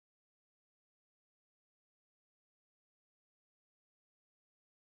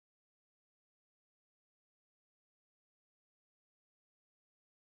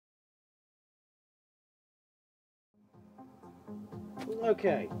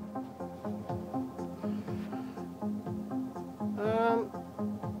Okay.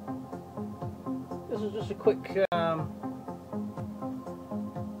 This is just a quick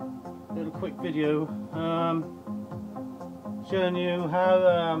little quick video showing you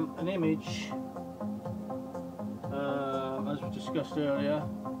how an image, as we discussed earlier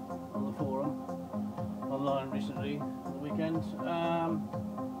on the forum online recently on the weekend,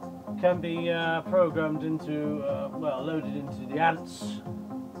 can be programmed into, well, loaded into the ANS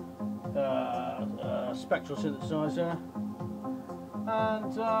spectral synthesizer,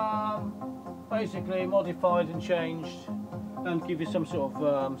 and basically modified and changed and give you some sort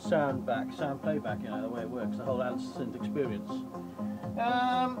of sound playback, you know, the way it works, the whole ANS synth experience.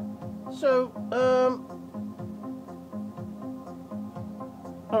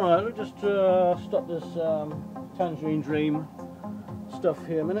 Alright, let's just stop this Tangerine Dream stuff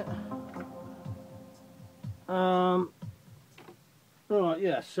here a minute. Right,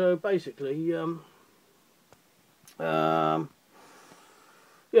 yeah, so basically, yeah,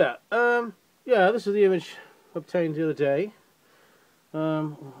 this is the image obtained the other day,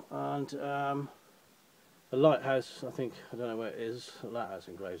 and a lighthouse, I think, I don't know where it is, a lighthouse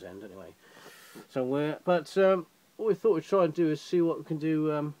in Gravesend anyway, somewhere, but what we thought we'd try and do is see what we can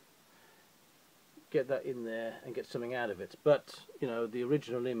do, get that in there and get something out of it. But, you know, the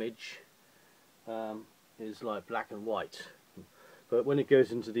original image is like black and white, but when it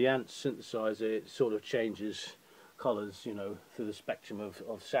goes into the ANS synthesizer, it sort of changes colours, you know, through the spectrum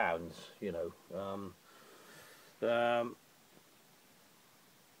of sounds, you know.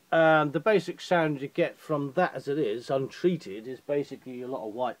 And the basic sound you get from that, as it is untreated, is basically a lot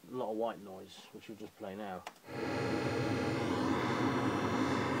of white noise, which we'll just play now.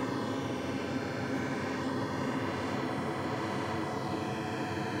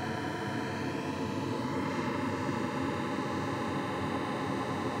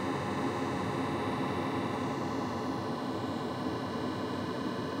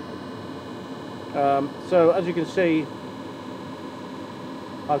 So as you can see,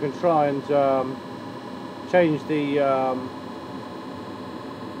 I can try and change the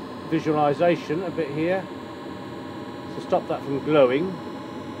visualization a bit here to stop that from glowing,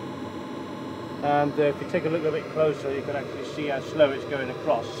 and if you take a look a bit closer, you can actually see how slow it's going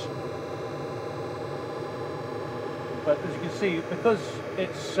across. But as you can see, because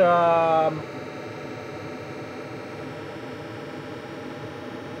it's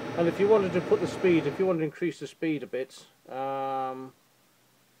and if you wanted to put the speed, if you want to increase the speed a bit,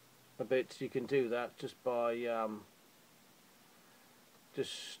 you can do that just by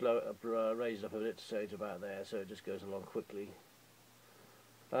just slow it up, raise it up a bit, say to about there, so it just goes along quickly,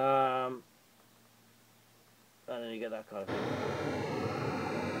 and then you get that kind of thing.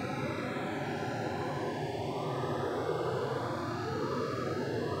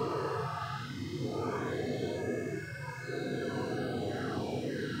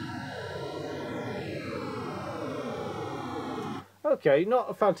 Okay, not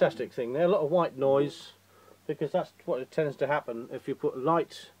a fantastic thing there, a lot of white noise, because that's what it tends to happen if you put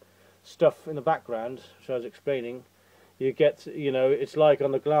light stuff in the background, which I was explaining. You get, you know, it's like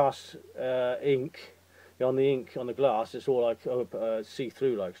on the glass ink, on the ink on the glass, it's all like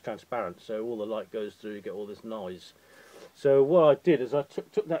see-through, like it's transparent, so all the light goes through, you get all this noise. So what I did is I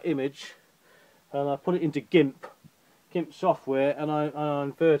took that image and I put it into GIMP software, and I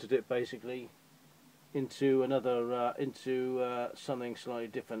inverted it basically into another, something slightly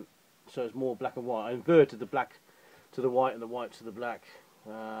different, so it's more black and white. I inverted the black to the white and the white to the black,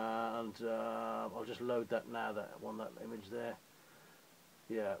 and I'll just load that now, that image there.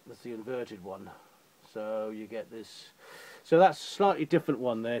 Yeah, that's the inverted one, so you get this, so that's a slightly different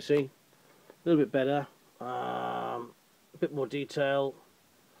one there, see, a little bit better, a bit more detail,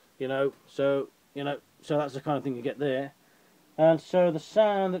 you know, so that's the kind of thing you get there. And so the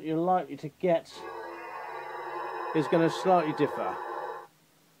sound that you're likely to get is going to slightly differ.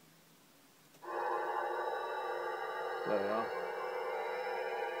 There we are.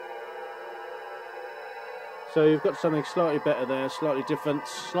 So you've got something slightly better there, slightly different,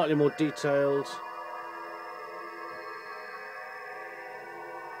 slightly more detailed.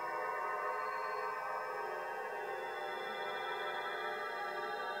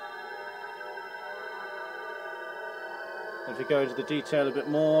 If you go into the detail a bit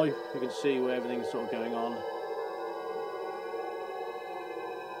more, you can see where everything's sort of going on.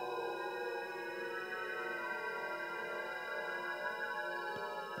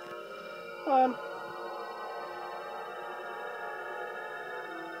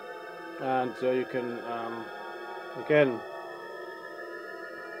 And you can, again,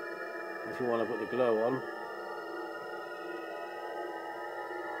 if you want to put the glow on,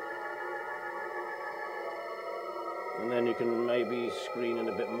 and then you can maybe screen it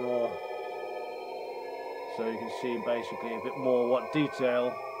a bit more, so you can see basically a bit more what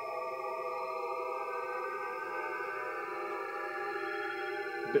detail.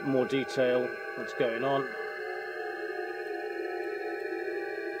 A bit more detail what's going on.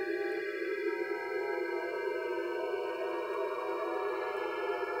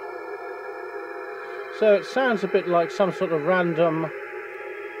 So it sounds a bit like some sort of random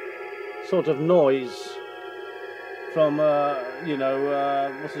sort of noise from, you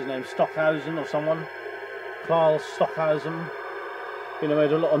know, what's his name, Stockhausen or someone, Carl Stockhausen, you know,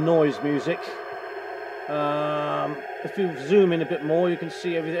 made a lot of noise music. If you zoom in a bit more, you can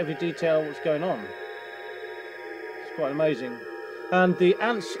see every detail that's going on. It's quite amazing. And the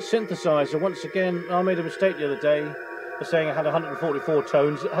ANS synthesizer, once again, I made a mistake the other day, for saying it had 144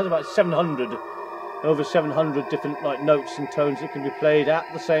 tones. It has about 700. Over 700 different like notes and tones that can be played at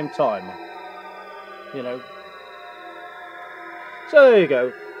the same time, you know. So there you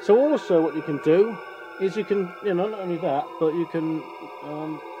go. So also what you can do is you can, you know, not only that, but you can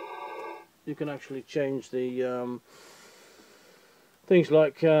actually change the things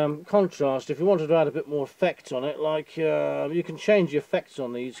like contrast. If you wanted to add a bit more effect on it, like you can change the effects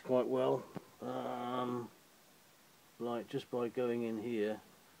on these quite well, like just by going in here.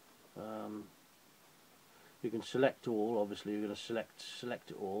 You can select all. Obviously, you're going to select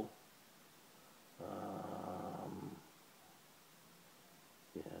it all.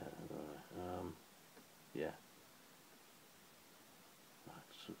 Yeah.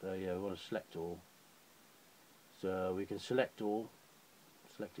 Yeah, we want to select all. So we can select all.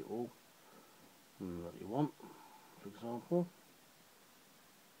 Select it all. What you want, for example.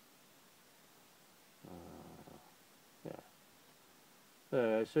 Yeah.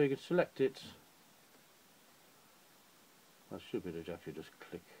 So you can select it. I should be able to actually just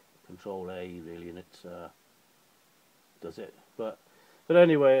click Control A really, and it does it. But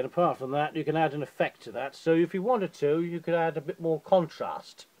anyway, and apart from that, you can add an effect to that. So if you wanted to, you could add a bit more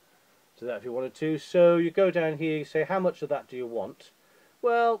contrast to that if you wanted to. So you go down here, you say how much of that do you want?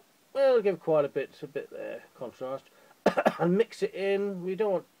 Well, we'll give quite a bit there, contrast, and mix it in. We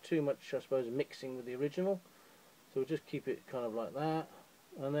don't want too much, I suppose, mixing with the original. So we'll just keep it kind of like that,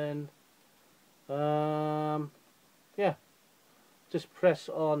 and then yeah. Just press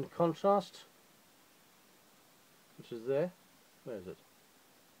on contrast, which is there. Where is it?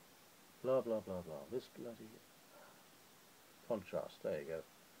 Blah blah blah blah. This bloody contrast. There you go.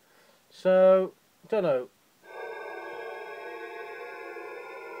 So, don't know.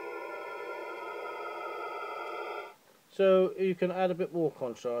 So you can add a bit more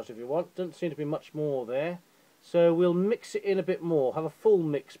contrast if you want. Doesn't seem to be much more there. So we'll mix it in a bit more. Have a full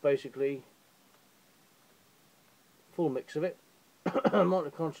mix basically. Full mix of it. Amount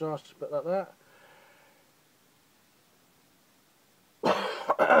of contrast, a bit like that.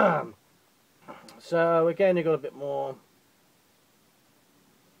 So again, you've got a bit more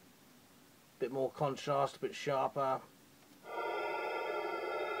contrast, a bit sharper.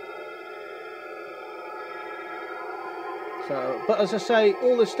 So, but as I say,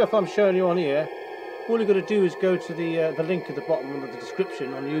 all this stuff I'm showing you on here, all you've got to do is go to the link at the bottom of the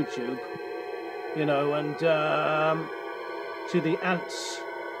description on YouTube, you know, and to the ANS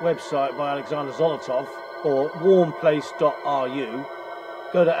website by Alexander Zolotov, or warmplace.ru.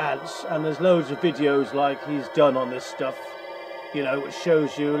 Go to ANS, and there's loads of videos like he's done on this stuff, you know, which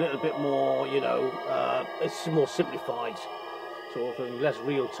shows you a little bit more, you know, it's more simplified sort of thing, less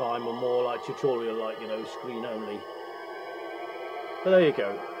real time and more like tutorial, like, you know, screen only. But there you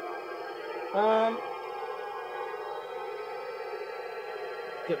go.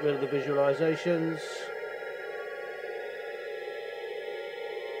 Get rid of the visualizations.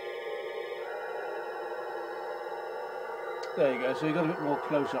 There you go, so you've got a bit more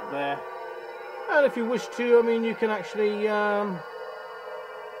close up there. And if you wish to, I mean, you can actually,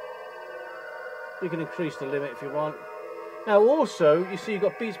 you can increase the limit if you want. Now also, you see you've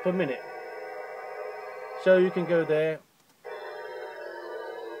got beats per minute. So you can go there.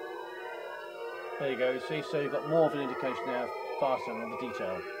 There you go, see, so you've got more of an indication there, faster on the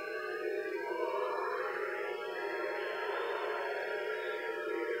detail.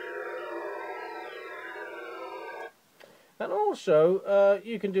 And also,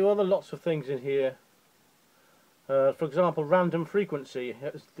 you can do other lots of things in here. For example, random frequency.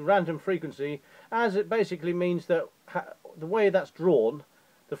 The random frequency, as it basically means that the way that's drawn,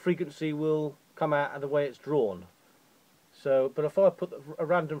 the frequency will come out the way it's drawn. So, but if I put a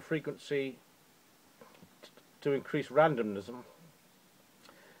random frequency to increase randomness,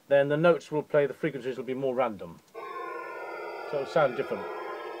 then the notes will play, the frequencies will be more random. So it'll sound different.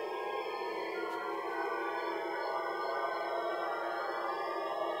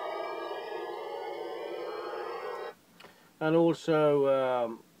 And also,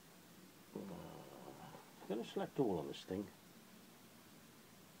 I'm going to select all on this thing.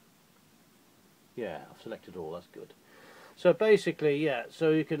 Yeah, I've selected all, that's good. So basically, yeah, so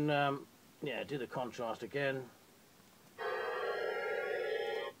you can yeah, do the contrast again.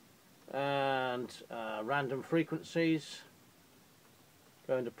 And random frequencies.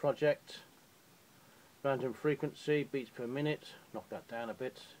 Go into project. Random frequency, beats per minute. Knock that down a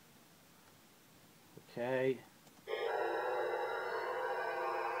bit. Okay.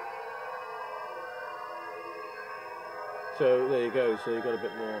 So there you go, so you've got a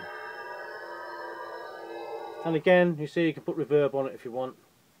bit more. And again, you see you can put reverb on it if you want.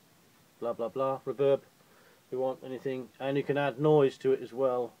 Blah blah blah, reverb if you want anything. And you can add noise to it as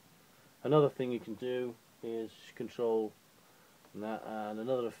well. Another thing you can do is control that, and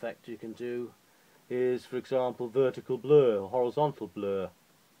another effect you can do is, for example, vertical blur or horizontal blur.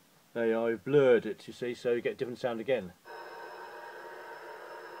 There you are, you've blurred it, you see, so you get a different sound again.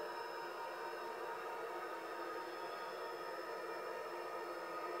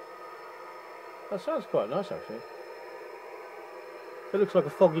 That sounds quite nice actually. It looks like a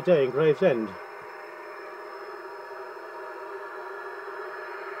foggy day in Gravesend.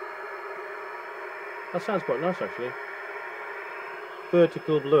 That sounds quite nice actually.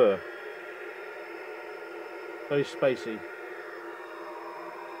 Vertical blur. Very spacey.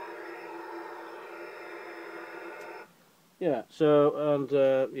 Yeah, so, and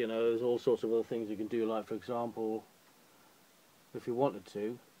you know, there's all sorts of other things you can do, like for example, if you wanted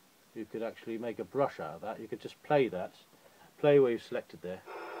to, you could actually make a brush out of that. You could just play that, play where you've selected there,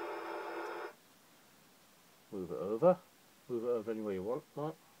 move it over anywhere you want,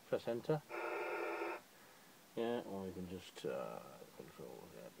 right, press enter, yeah, or you can just control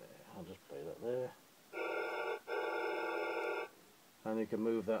that there, I'll just play that there, and you can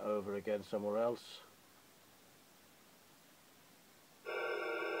move that over again somewhere else.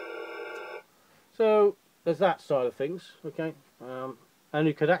 So there's that side of things, okay, and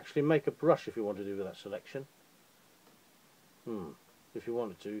you could actually make a brush if you want to do with that selection. If you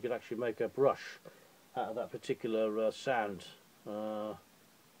wanted to, you could actually make a brush out of that particular sound. Don't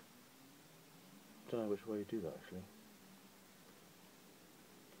know which way you do that actually.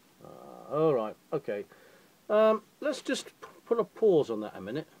 Alright, okay. Let's just put a pause on that a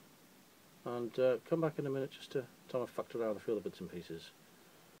minute and come back in a minute just to time I fucked around with a few other bits and pieces.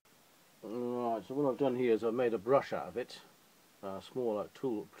 Right, so what I've done here is I've made a brush out of it, a small like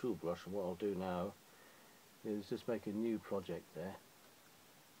tool brush, and what I'll do now is just make a new project there.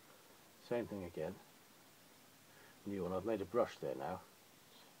 Same thing again. New one. I've made a brush there now.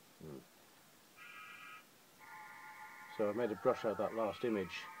 So I've made a brush out of that last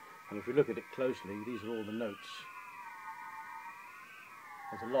image, and if you look at it closely, these are all the notes.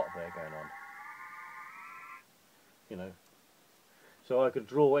 There's a lot there going on. You know. So I could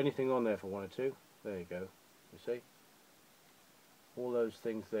draw anything on there if I wanted to. There you go. You see? All those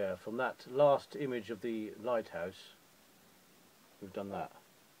things there. From that last image of the lighthouse, we've done that.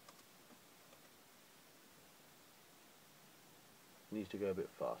 It needs to go a bit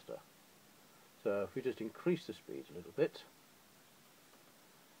faster. So if we just increase the speed a little bit,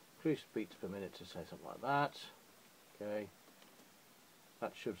 increase beats per minute to say something like that. Okay.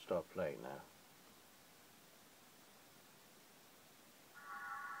 That should start playing now.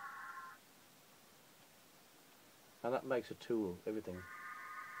 And that makes a tool, everything.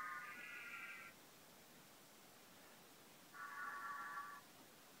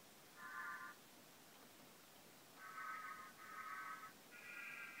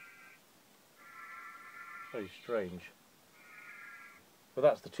 Very strange. But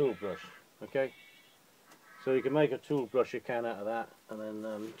that's the tool brush, okay? So you can make a tool brush you can out of that, and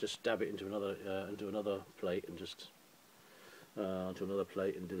then just dab it into another plate, and just onto another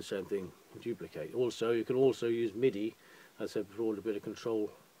plate, and do the same thing. Duplicate. Also, you can also use MIDI, as I said before, a bit of control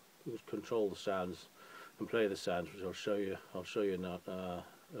the sounds and play the sounds, which I'll show you. I'll show you now, a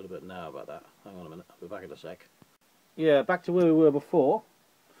little bit now about that. Hang on a minute. I'll be back in a sec. Yeah, back to where we were before.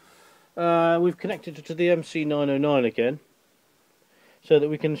 We've connected it to the MC909 again, so that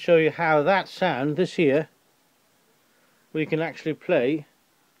we can show you how that sound, this here, we can actually play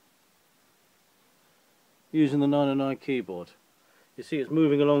using the 909 keyboard. You see it's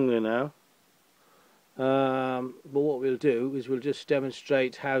moving along there now. But what we'll do is we'll just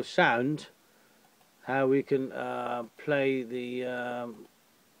demonstrate how we can play the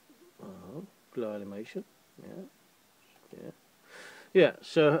glow animation. Yeah.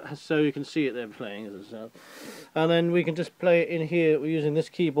 So you can see it there playing as a sound, and then we can just play it in here. We're using this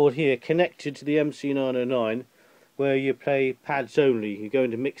keyboard here connected to the MC909, where you play pads only. You go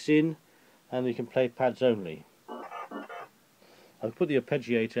into mix in, and you can play pads only. I've put the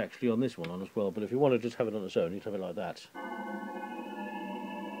arpeggiator actually on this one on as well, but if you want to just have it on its own, you can have it like that.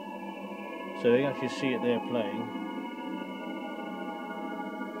 So you can actually see it there playing.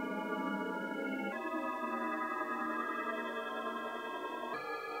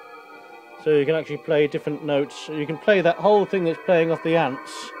 So you can actually play different notes. You can play that whole thing that's playing off the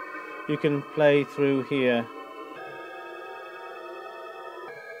ants. You can play through here.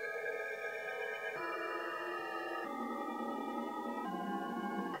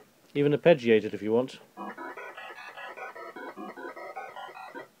 Even arpeggiate it if you want.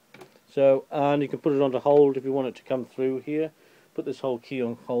 So, and you can put it onto hold if you want it to come through here. Put this whole key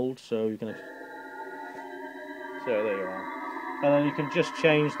on hold so you can. So there you are. And then you can just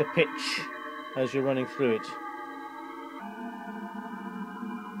change the pitch as you're running through it.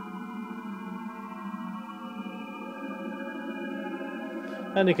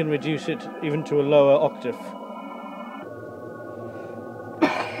 And you can reduce it even to a lower octave.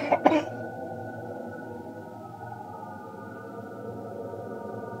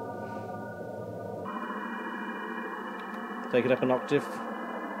 Take it up an octave.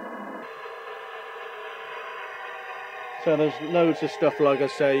 So there's loads of stuff, like I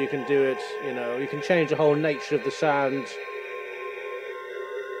say, you can do it, you know, you can change the whole nature of the sound.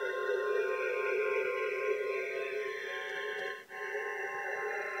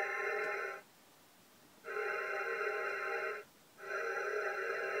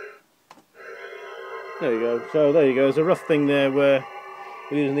 There you go, so there you go, there's a rough thing there where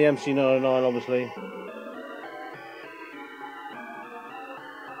we're using the MC909 obviously.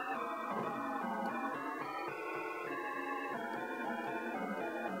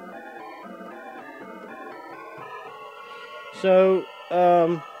 So,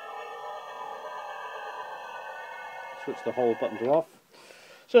 switch the hold button to off.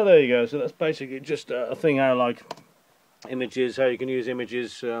 So there you go, so that's basically just a thing how like images, how you can use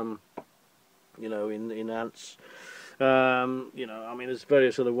images, you know, in ANS. You know, I mean, there's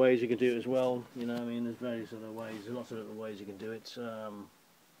various other ways you can do it as well, you know, I mean, there's various other ways, there's lots of other ways you can do it.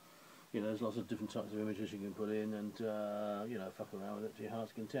 You know, there's lots of different types of images you can put in and, you know, fuck around with it to your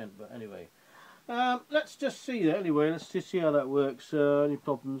heart's content, but anyway. Let's just see that anyway. Let's just see how that works. Any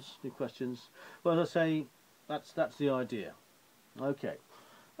problems? Any questions? Well, as I say, that's the idea. Okay,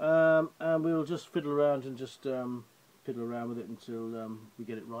 and we'll just fiddle around and just fiddle around with it until we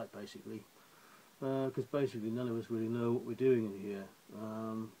get it right, basically. Because basically, none of us really know what we're doing in here.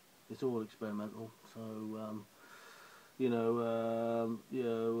 It's all experimental. So, you know,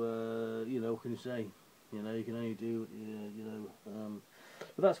 what can you say? You know, you can only do, you know.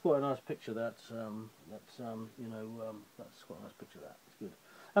 But that's quite a nice picture. That's you know, that's quite a nice picture. That it's good.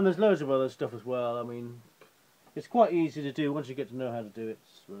 And there's loads of other stuff as well. I mean, it's quite easy to do once you get to know how to do it.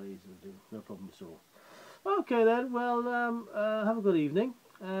 It's very easy to do. No problem at all. Okay then. Well, have a good evening,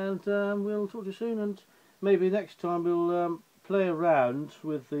 and we'll talk to you soon. And maybe next time we'll play around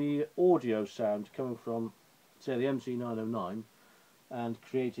with the audio sound coming from, say, the MC909, and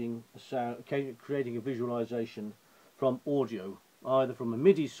creating a sound, creating a visualization from audio. Either from a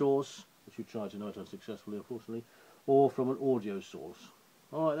MIDI source, which we tried tonight unsuccessfully unfortunately, or from an audio source.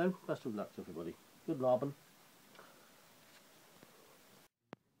 Alright then, best of luck to everybody. Good Larbin.